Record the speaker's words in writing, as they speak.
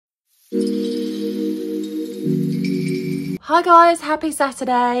Hi guys, happy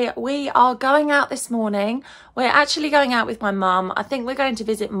Saturday. We are going out this morning. We're actually going out with my mum. I think we're going to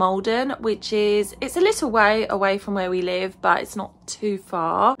visit Maldon, which is, it's a little way away from where we live, but it's not too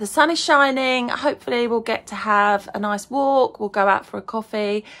far. The sun is shining. Hopefully we'll get to have a nice walk. We'll go out for a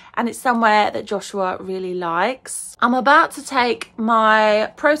coffee, and it's somewhere that Joshua really likes. I'm about to take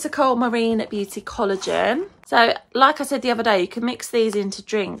my Protocol Marine Beauty Collagen. So like I said the other day, you can mix these into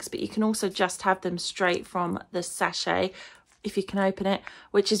drinks, but you can also just have them straight from the sachet if you can open it,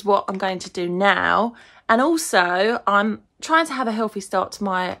 which is what I'm going to do now. And also I'm trying to have a healthy start to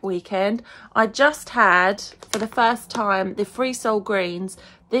my weekend. I just had, for the first time, the Free Soul Greens.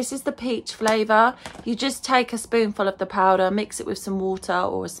 This is the peach flavour. You just take a spoonful of the powder, mix it with some water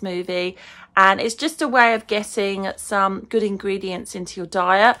or a smoothie, and it's just a way of getting some good ingredients into your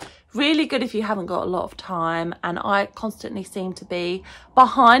diet. Really good if you haven't got a lot of time, and I constantly seem to be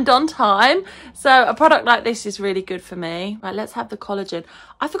behind on time. So a product like this is really good for me. Right, let's have the collagen.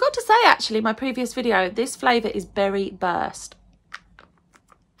 I forgot to say actually in my previous video, this flavour is Berry Burst.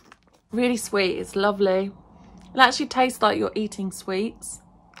 Really sweet, it's lovely. It actually tastes like you're eating sweets.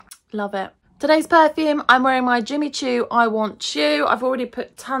 Love it. Today's perfume, I'm wearing my Jimmy Choo I Want Choo. I've already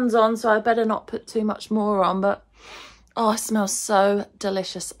put tons on, so I better not put too much more on, but oh, it smells so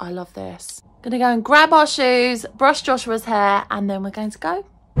delicious. I love this. Gonna go and grab our shoes, brush Joshua's hair, and then we're going to go.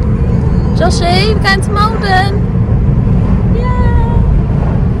 Joshy, we're going to Maldon.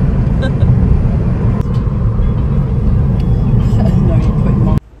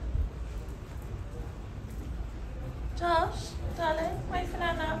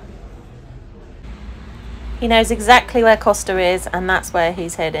 He knows exactly where Costa is, and that's where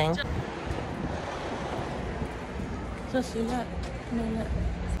he's heading. Just look. Look.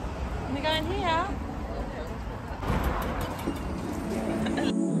 We're going here.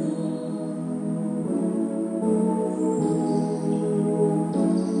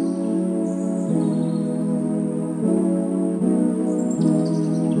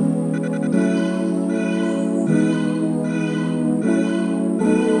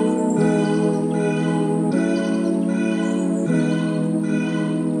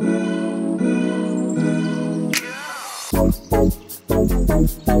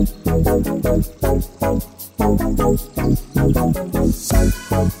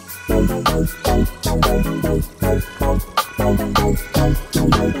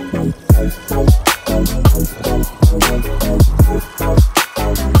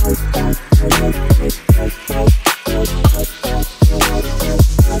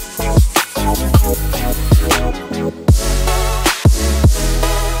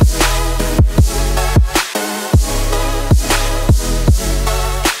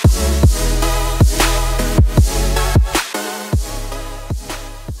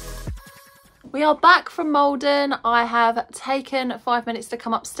 We are back from Maldon. I have taken 5 minutes to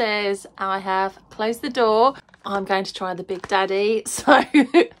come upstairs. I have closed the door. I'm going to try the Big Daddy. So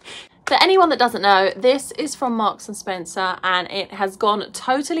for anyone that doesn't know, this is from Marks and Spencer, and it has gone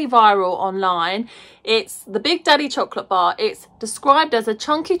totally viral online. It's the Big Daddy chocolate bar. It's described as a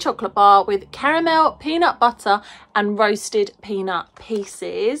chunky chocolate bar with caramel, peanut butter and roasted peanut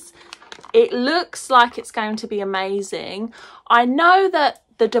pieces. It looks like it's going to be amazing. I know that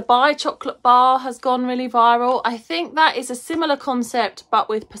the Dubai chocolate bar has gone really viral. I think that is a similar concept, but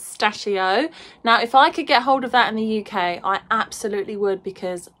with pistachio. Now, if I could get hold of that in the UK, I absolutely would,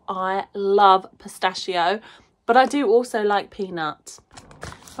 because I love pistachio, but I do also like peanut.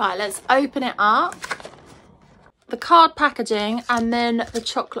 Right, let's open it up. The card packaging and then the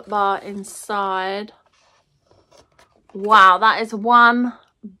chocolate bar inside. Wow, that is one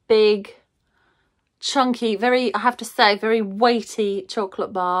big chunky, very, I have to say, very weighty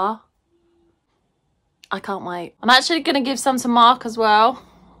chocolate bar. I can't wait. I'm actually going to give some to Mark as well,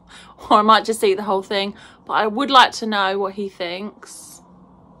 or I might just eat the whole thing, but I would like to know what he thinks.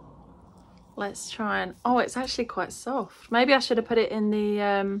 Let's try and, oh, it's actually quite soft. Maybe I should have put it in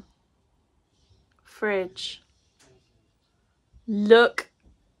the fridge. Look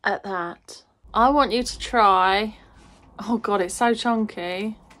at that. I want you to try, oh god, it's so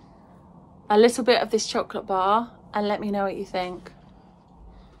chunky, a little bit of this chocolate bar, and let me know what you think.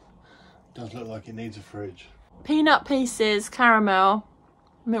 Does look like it needs a fridge. Peanut pieces, caramel,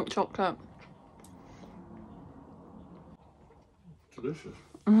 milk chocolate. Delicious.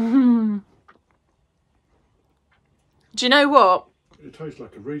 Do you know what? It tastes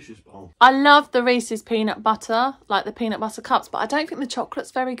like a Reese's bar. I love the Reese's peanut butter, like the peanut butter cups, but I don't think the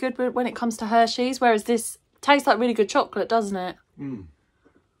chocolate's very good when it comes to Hershey's, whereas this tastes like really good chocolate, doesn't it? Mm.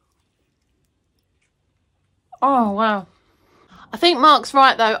 Oh, wow. I think Mark's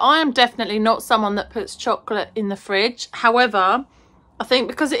right though. I am definitely not someone that puts chocolate in the fridge. However, I think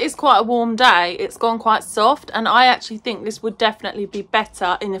because it is quite a warm day, it's gone quite soft, and I actually think this would definitely be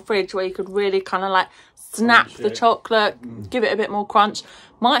better in the fridge, where you could really kind of like snap the chocolate, give it a bit more crunch.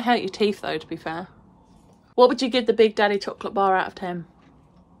 Might hurt your teeth though, to be fair. What would you give the Big Daddy chocolate bar out of 10?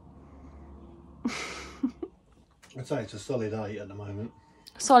 I'd say it's a solid 8 at the moment.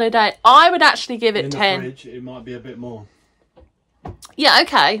 Solid 8. I would actually give it 10. In the fridge, it might be a bit more. Yeah,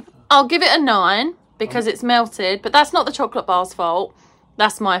 okay. I'll give it a 9 because it's melted, but that's not the chocolate bar's fault.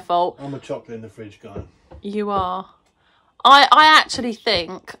 That's my fault. I'm a chocolate in the fridge guy. You are. I actually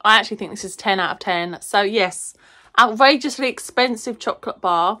think this is 10 out of 10. So yes, outrageously expensive chocolate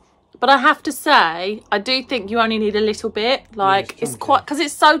bar. But I have to say, I do think you only need a little bit. Like, it's quite, because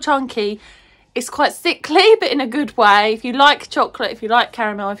it's so chunky, it's quite sickly, but in a good way. If you like chocolate, if you like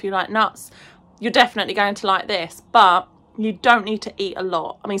caramel, if you like nuts, you're definitely going to like this. But you don't need to eat a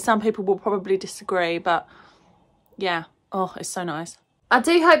lot. I mean, some people will probably disagree, but yeah. Oh, it's so nice. I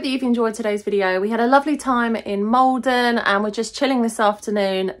do hope that you've enjoyed today's video. We had a lovely time in Maldon and we're just chilling this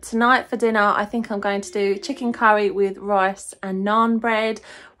afternoon. Tonight for dinner, I think I'm going to do chicken curry with rice and naan bread.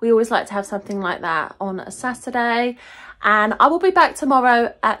 We always like to have something like that on a Saturday. And I will be back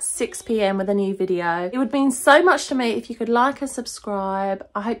tomorrow at 6 p.m. with a new video. It would mean so much to me if you could like and subscribe.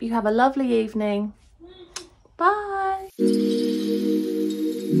 I hope you have a lovely evening. Bye.